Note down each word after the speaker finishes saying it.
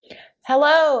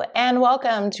Hello and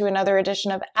welcome to another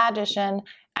edition of Addition.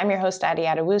 I'm your host, Adi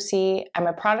Adewusi. I'm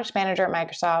a product manager at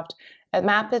Microsoft, a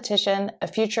mathematician, a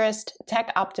futurist,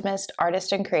 tech optimist,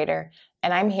 artist, and creator.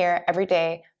 And I'm here every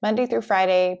day, Monday through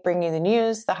Friday, bringing you the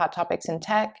news, the hot topics in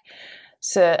tech,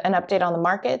 so an update on the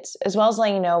markets, as well as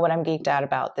letting you know what I'm geeked out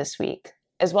about this week,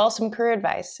 as well as some career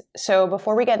advice. So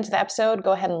before we get into the episode,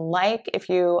 go ahead and like if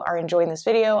you are enjoying this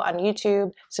video on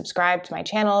YouTube, subscribe to my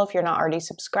channel if you're not already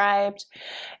subscribed.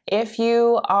 If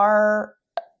you are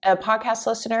a podcast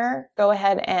listener, go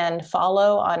ahead and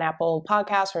follow on Apple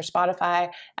Podcasts or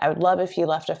Spotify. I would love if you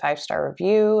left a 5-star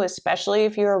review, especially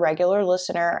if you're a regular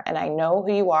listener, and I know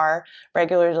who you are,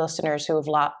 regular listeners who have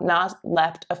not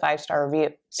left a 5-star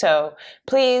review. So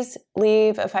please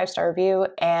leave a 5-star review,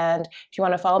 and if you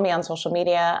want to follow me on social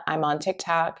media, I'm on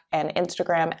TikTok and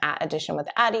Instagram at Addition with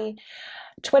Addy,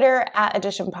 Twitter at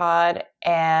AdditionPod,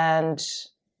 and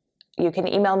you can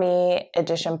email me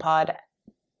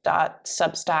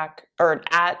additionpod.substack or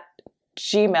at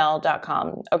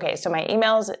gmail.com. Okay, so my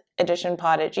email is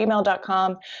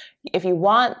additionpod@gmail.com. If you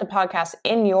want the podcast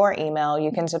in your email,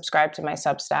 you can subscribe to my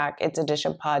Substack. It's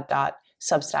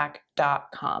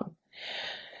additionpod.substack.com.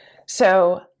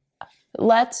 So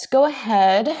let's go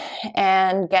ahead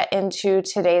and get into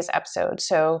today's episode.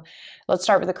 So let's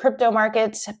start with the crypto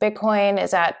markets. Bitcoin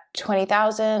is at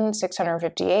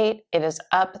 20,658. It is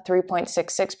up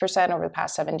 3.66% over the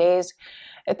past 7 days.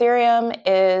 Ethereum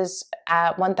is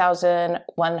at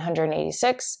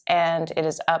 1,186, and it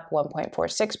is up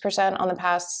 1.46% on the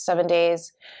past 7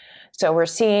 days. So we're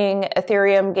seeing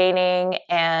Ethereum gaining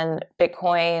and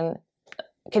Bitcoin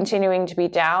continuing to be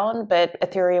down, but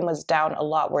Ethereum was down a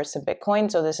lot worse than Bitcoin,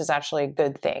 so this is actually a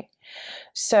good thing.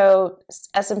 So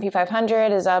S&P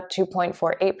 500 is up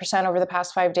 2.48% over the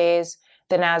past 5 days.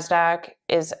 The NASDAQ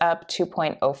is up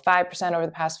 2.05% over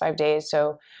the past 5 days.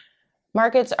 So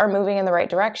markets are moving in the right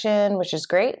direction, which is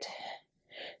great.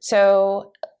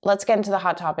 So let's get into the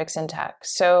hot topics in tech.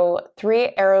 So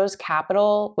Three Arrows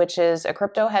Capital, which is a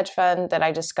crypto hedge fund that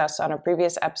I discussed on a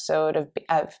previous episode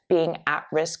of being at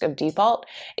risk of default,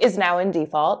 is now in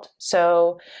default.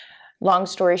 So long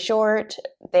story short,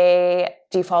 they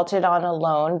defaulted on a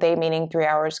loan, they meaning 3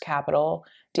 Arrows Capital,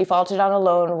 defaulted on a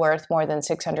loan worth more than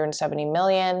 $670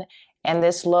 million. And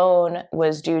this loan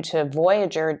was due to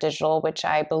Voyager Digital, which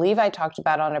I believe I talked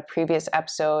about on a previous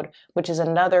episode, which is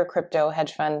another crypto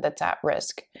hedge fund that's at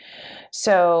risk.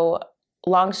 So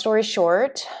long story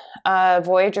short,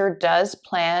 Voyager does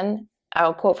plan,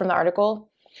 I'll quote from the article,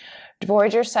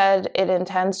 Voyager said it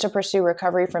intends to pursue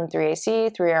recovery from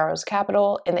 3AC, Three Arrows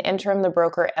Capital. In the interim, the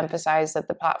broker emphasized that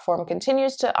the platform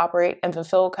continues to operate and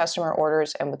fulfill customer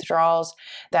orders and withdrawals.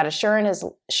 That assurance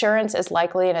is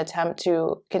likely an attempt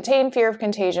to contain fear of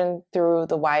contagion through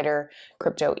the wider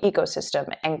crypto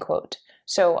ecosystem, end quote.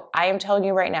 So I am telling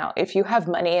you right now, if you have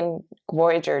money in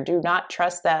Voyager, do not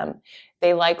trust them.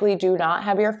 They likely do not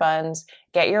have your funds.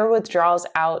 Get your withdrawals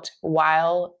out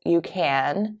while you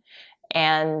can.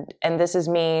 And this is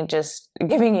me just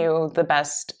giving you the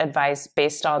best advice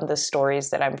based on the stories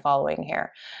that I'm following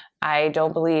here. I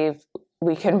don't believe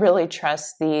we can really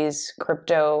trust these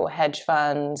crypto hedge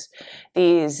funds,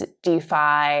 these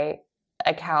DeFi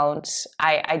accounts.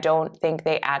 I don't think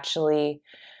they actually,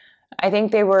 I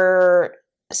think they were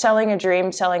selling a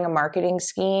dream, selling a marketing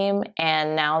scheme.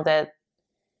 And now that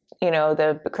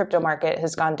the crypto market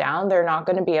has gone down, they're not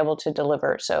going to be able to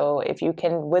deliver. So if you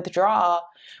can withdraw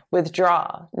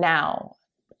now.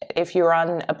 If you're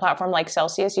on a platform like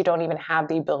Celsius, you don't even have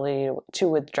the ability to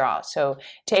withdraw. So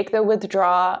take the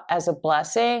withdraw as a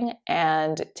blessing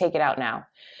and take it out now.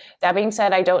 That being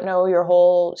said, I don't know your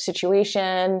whole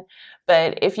situation,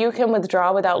 but if you can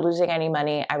withdraw without losing any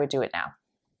money, I would do it now.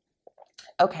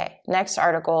 Okay, next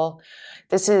article.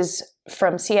 This is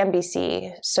from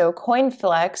CNBC. So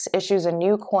Coinflex issues a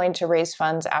new coin to raise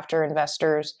funds after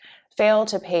investors fail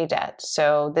to pay debt.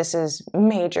 So this is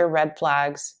major red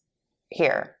flags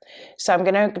here. So I'm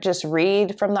going to just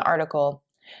read from the article.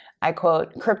 I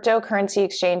quote, cryptocurrency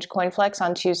exchange Coinflex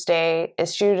on Tuesday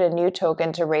issued a new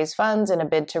token to raise funds in a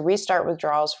bid to restart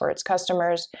withdrawals for its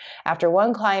customers after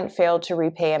one client failed to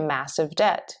repay a massive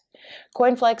debt.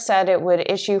 Coinflex said it would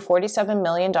issue $47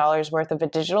 million worth of a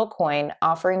digital coin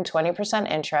offering 20%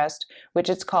 interest, which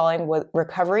it's calling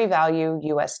Recovery Value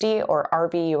USD or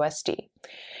RVUSD.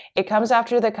 It comes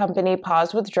after the company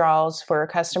paused withdrawals for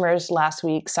customers last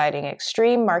week, citing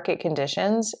extreme market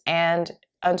conditions and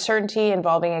uncertainty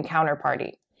involving a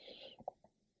counterparty.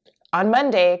 On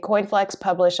Monday, Coinflex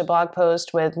published a blog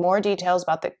post with more details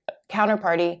about the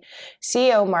counterparty.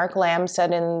 CEO Mark Lamb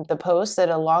said in the post that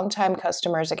a longtime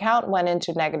customer's account went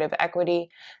into negative equity.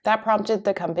 That prompted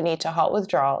the company to halt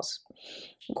withdrawals.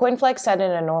 Coinflex said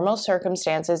in a normal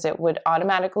circumstances it would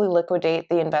automatically liquidate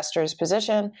the investor's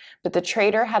position, but the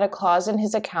trader had a clause in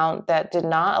his account that did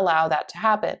not allow that to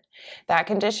happen. That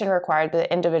condition required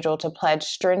the individual to pledge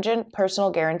stringent personal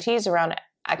guarantees around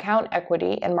account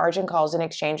equity and margin calls in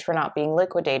exchange for not being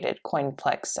liquidated,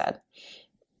 Coinflex said.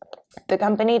 The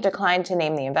company declined to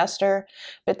name the investor,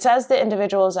 but says the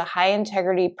individual is a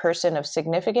high-integrity person of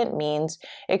significant means,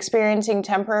 experiencing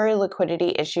temporary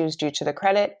liquidity issues due to the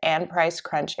credit and price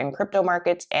crunch in crypto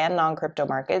markets and non-crypto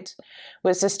markets,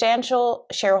 with substantial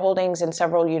shareholdings in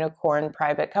several unicorn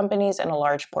private companies and a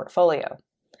large portfolio.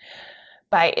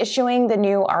 By issuing the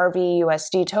new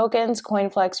RVUSD tokens,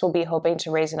 Coinflex will be hoping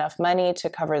to raise enough money to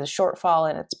cover the shortfall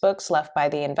in its books left by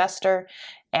the investor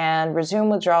and resume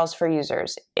withdrawals for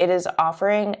users. It is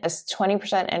offering a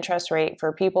 20% interest rate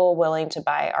for people willing to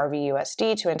buy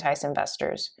RVUSD to entice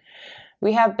investors.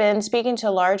 We have been speaking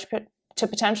to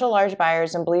potential large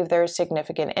buyers and believe there is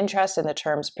significant interest in the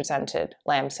terms presented,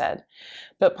 Lamb said.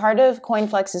 But part of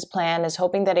Coinflex's plan is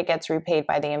hoping that it gets repaid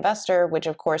by the investor, which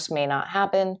of course may not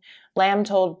happen. Lamb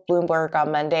told Bloomberg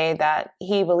on Monday that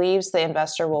he believes the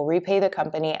investor will repay the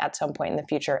company at some point in the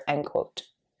future, end quote.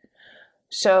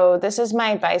 So this is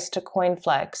my advice to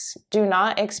Coinflex. Do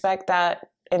not expect that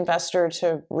investor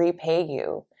to repay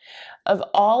you. Of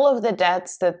all of the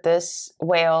debts that this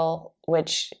whale,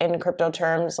 which in crypto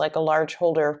terms, like a large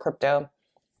holder of crypto,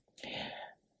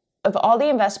 of all the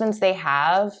investments they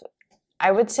have,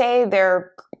 I would say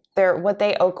they're what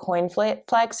they owe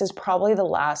Coinflex is probably the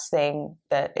last thing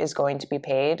that is going to be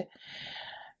paid.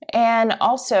 And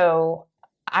also,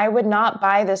 I would not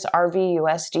buy this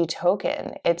RVUSD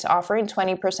token. It's offering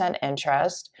 20%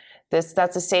 interest. That's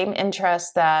the same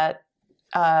interest that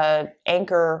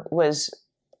Anchor was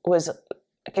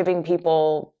giving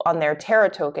people on their Terra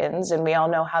tokens, and we all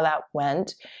know how that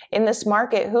went. In this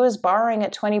market, who is borrowing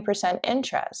at 20%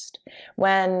 interest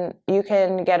when you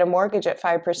can get a mortgage at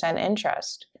 5%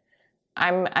 interest?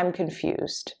 I'm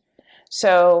confused.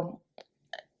 So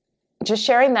just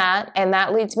sharing that, and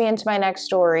that leads me into my next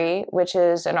story, which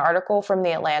is an article from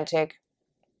The Atlantic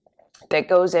that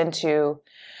goes into,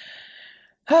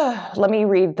 let me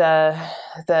read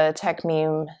the tech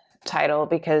meme title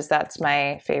because that's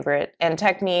my favorite. And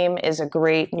tech meme is a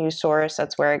great news source.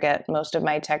 That's where I get most of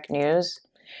my tech news.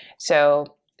 So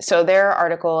their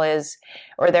article is,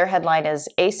 or their headline is,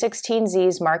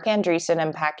 A16Z's Mark Andreessen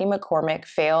and Packy McCormick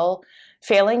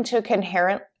failing to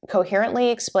coherently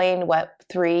explain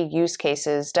Web3 use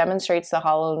cases demonstrates the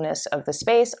hollowness of the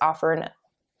space, often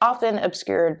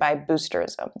obscured by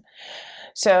boosterism.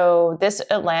 So this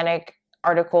Atlantic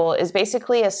article is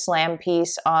basically a slam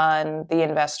piece on the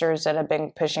investors that have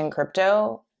been pushing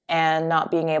crypto and not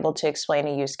being able to explain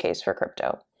a use case for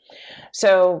crypto.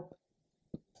 So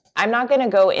I'm not going to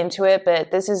go into it,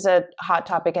 but this is a hot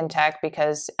topic in tech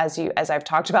because as I've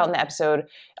talked about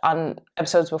on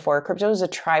episodes before, crypto is a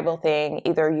tribal thing.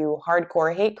 Either you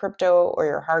hardcore hate crypto or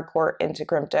you're hardcore into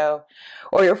crypto,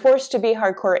 or you're forced to be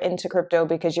hardcore into crypto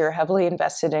because you're heavily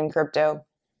invested in crypto.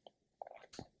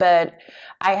 But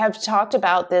I have talked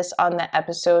about this on the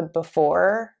episode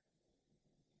before.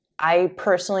 I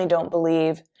personally don't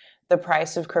believe the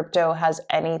price of crypto has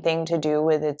anything to do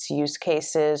with its use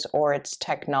cases or its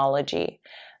technology.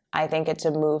 I think it's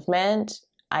a movement.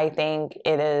 I think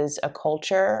it is a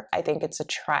culture. I think it's a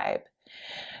tribe.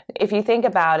 If you think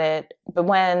about it,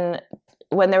 when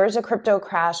there was a crypto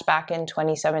crash back in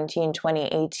 2017,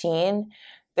 2018,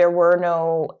 there were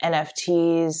no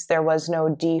NFTs, there was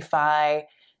no DeFi,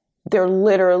 there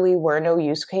literally were no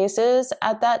use cases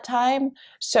at that time.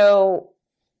 So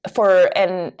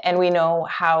and we know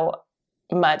how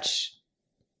much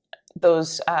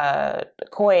those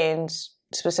coins,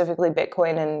 specifically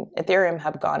Bitcoin and Ethereum,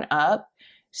 have gone up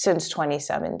since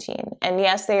 2017. And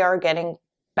yes, they are getting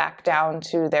back down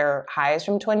to their highs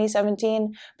from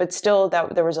 2017, but still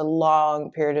there was a long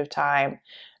period of time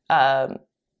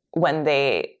when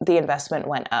the investment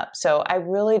went up. So I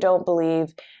really don't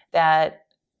believe that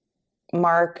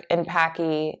Mark and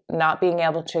Packy not being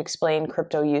able to explain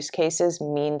crypto use cases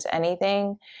means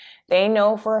anything. They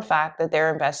know for a fact that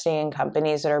they're investing in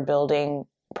companies that are building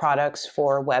products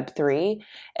for Web3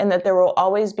 and that there will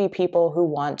always be people who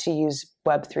want to use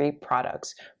Web3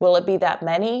 products. Will it be that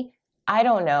many? I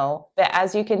don't know. But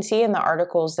as you can see in the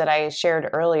articles that I shared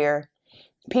earlier,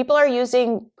 people are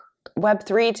using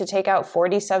Web3 to take out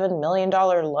 $47 million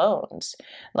loans.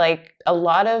 Like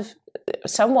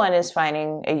someone is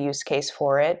finding a use case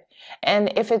for it.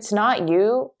 And if it's not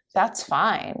you, that's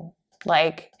fine.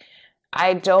 Like,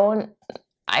 I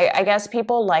guess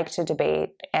people like to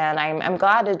debate, and I'm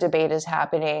glad a debate is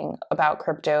happening about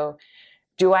crypto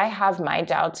Do I have my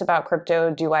doubts about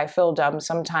crypto? Do I feel dumb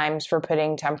sometimes for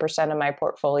putting 10% of my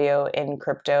portfolio in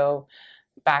crypto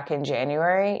back in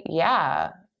January?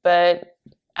 Yeah. But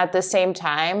at the same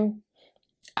time,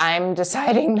 I'm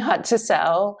deciding not to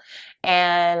sell,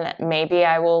 and maybe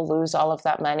I will lose all of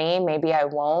that money. Maybe I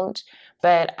won't,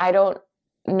 but I don't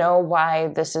know why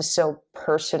this is so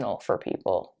personal for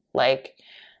people. Like,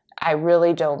 I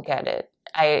really don't get it.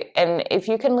 And if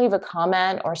you can leave a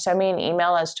comment or send me an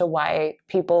email as to why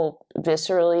people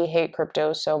viscerally hate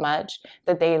crypto so much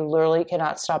that they literally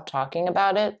cannot stop talking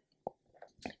about it,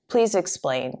 please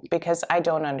explain, because I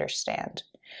don't understand.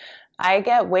 I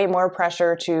get way more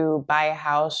pressure to buy a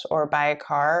house or buy a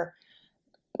car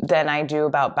than I do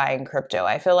about buying crypto.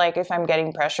 I feel like if I'm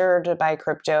getting pressure to buy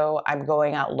crypto, I'm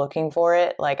going out looking for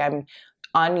it. Like, I'm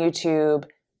on YouTube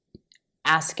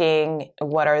asking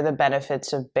what are the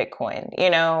benefits of Bitcoin.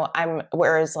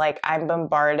 Whereas like I'm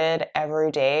bombarded every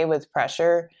day with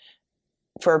pressure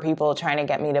for people trying to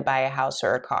get me to buy a house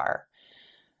or a car.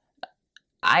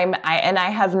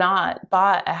 I have not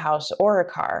bought a house or a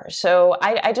car. So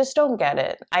I just don't get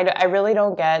it. I really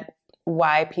don't get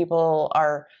why people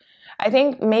are, I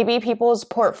think maybe people's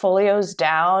portfolios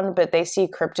down, but they see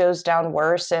cryptos down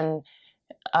worse, and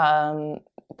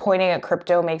pointing at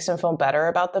crypto makes them feel better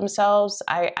about themselves.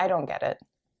 I don't get it.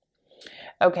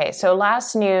 Okay, so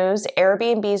last news,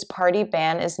 Airbnb's party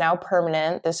ban is now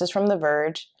permanent. This is from The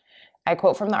Verge. I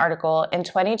quote from the article, in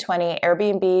 2020,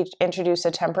 Airbnb introduced a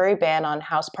temporary ban on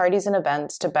house parties and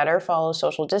events to better follow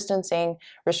social distancing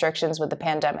restrictions with the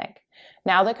pandemic.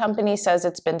 Now the company says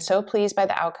it's been so pleased by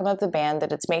the outcome of the ban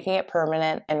that it's making it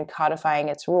permanent and codifying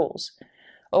its rules.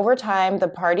 Over time, the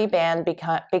party ban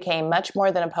became much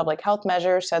more than a public health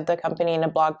measure, said the company in a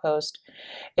blog post.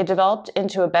 It developed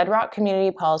into a bedrock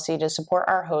community policy to support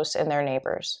our hosts and their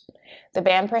neighbors. The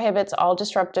ban prohibits all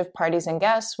disruptive parties and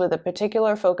guests, with a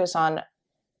particular focus on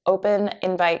open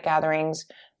invite gatherings,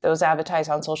 those advertised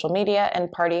on social media,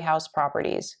 and party house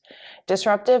properties.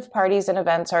 Disruptive parties and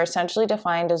events are essentially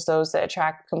defined as those that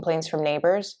attract complaints from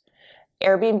neighbors.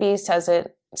 Airbnb says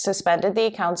it suspended the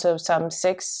accounts of some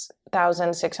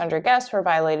 6,600 guests for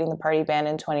violating the party ban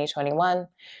in 2021,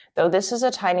 though this is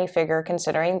a tiny figure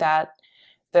considering that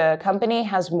the company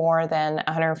has more than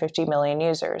 150 million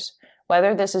users.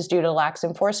 Whether this is due to lax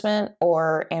enforcement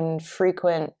or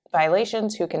infrequent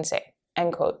violations, who can say?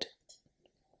 End quote.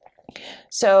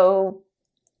 So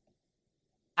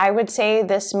I would say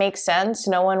this makes sense.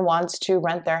 No one wants to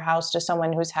rent their house to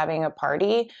someone who's having a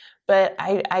party, but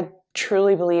I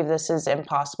truly believe this is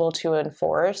impossible to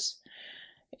enforce.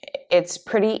 It's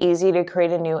pretty easy to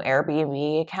create a new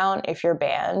Airbnb account if you're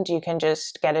banned. You can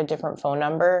just get a different phone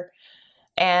number.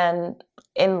 And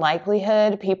in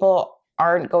likelihood, people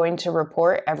aren't going to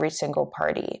report every single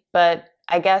party. But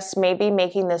I guess maybe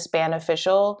making this ban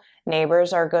official,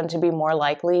 neighbors are going to be more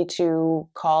likely to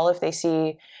call if they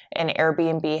see an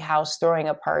Airbnb house throwing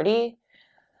a party.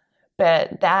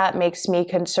 But that makes me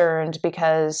concerned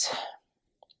because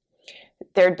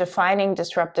they're defining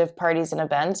disruptive parties and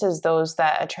events as those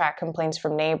that attract complaints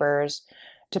from neighbors.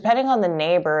 Depending on the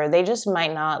neighbor, they just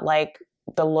might not like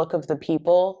the look of the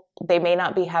people. They may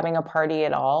not be having a party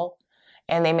at all,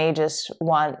 and they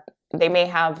may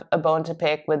have a bone to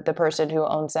pick with the person who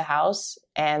owns the house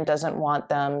and doesn't want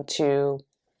them to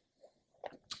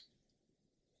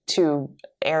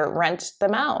rent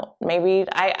them out. Maybe,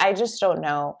 I just don't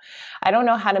know. I don't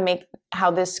know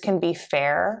how this can be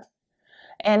fair.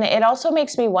 And it also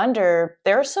makes me wonder,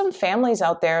 there are some families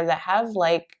out there that have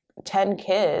like 10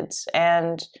 kids,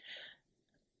 and,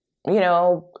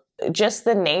 just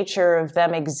the nature of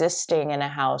them existing in a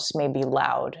house may be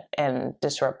loud and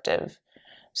disruptive.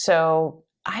 So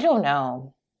I don't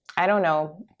know,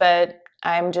 but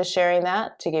I'm just sharing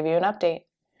that to give you an update.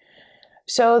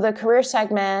 So the career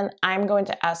segment, I'm going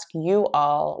to ask you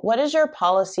all, what is your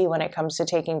policy when it comes to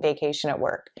taking vacation at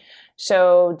work?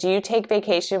 So do you take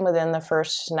vacation within the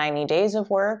first 90 days of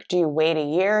work? Do you wait a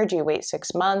year? Do you wait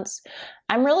 6 months?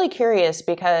 I'm really curious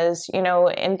because,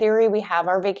 in theory, we have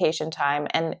our vacation time.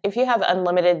 And if you have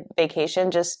unlimited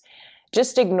vacation,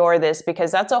 just ignore this,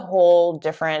 because that's a whole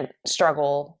different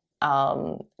struggle,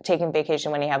 taking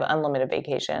vacation when you have unlimited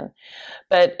vacation.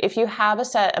 But if you have a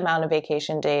set amount of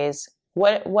vacation days,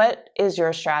 what is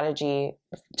your strategy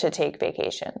to take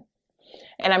vacation?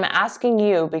 And I'm asking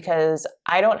you because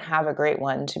I don't have a great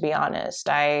one, to be honest.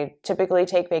 I typically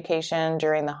take vacation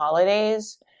during the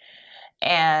holidays,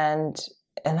 and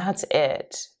that's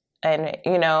it. And,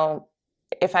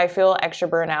 if I feel extra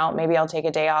burnout, maybe I'll take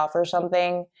a day off or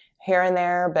something here and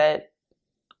there, but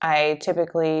I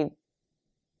typically,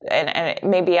 and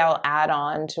maybe I'll add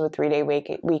on to a 3-day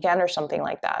weekend or something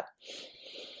like that.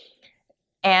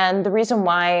 And the reason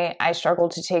why I struggle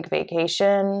to take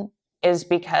vacation is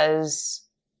because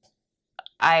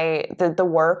the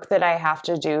work that I have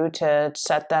to do to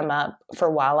set them up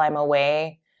for while I'm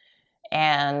away,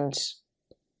 and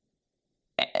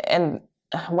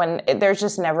when there's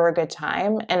just never a good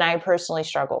time, and I personally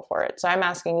struggle for it. So I'm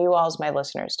asking you all as my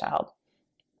listeners to help.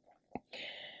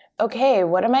 Okay,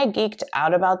 what am I geeked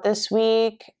out about this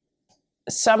week?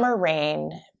 Summer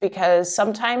rain, because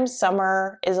sometimes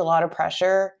summer is a lot of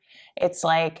pressure. It's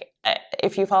like,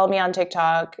 if you follow me on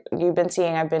TikTok, you've been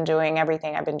seeing I've been doing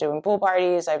everything. I've been doing pool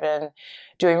parties, I've been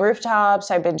doing rooftops,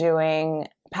 I've been doing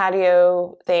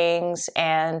patio things.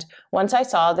 And once I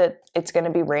saw that it's going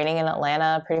to be raining in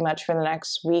Atlanta pretty much for the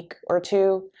next week or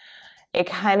two, it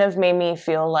kind of made me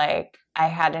feel like I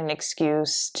had an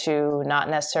excuse to not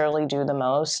necessarily do the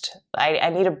most. I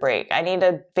need a break. I need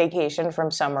a vacation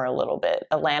from summer a little bit.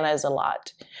 Atlanta is a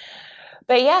lot.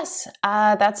 But yes,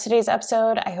 that's today's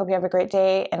episode. I hope you have a great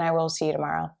day, and I will see you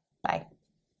tomorrow. Bye.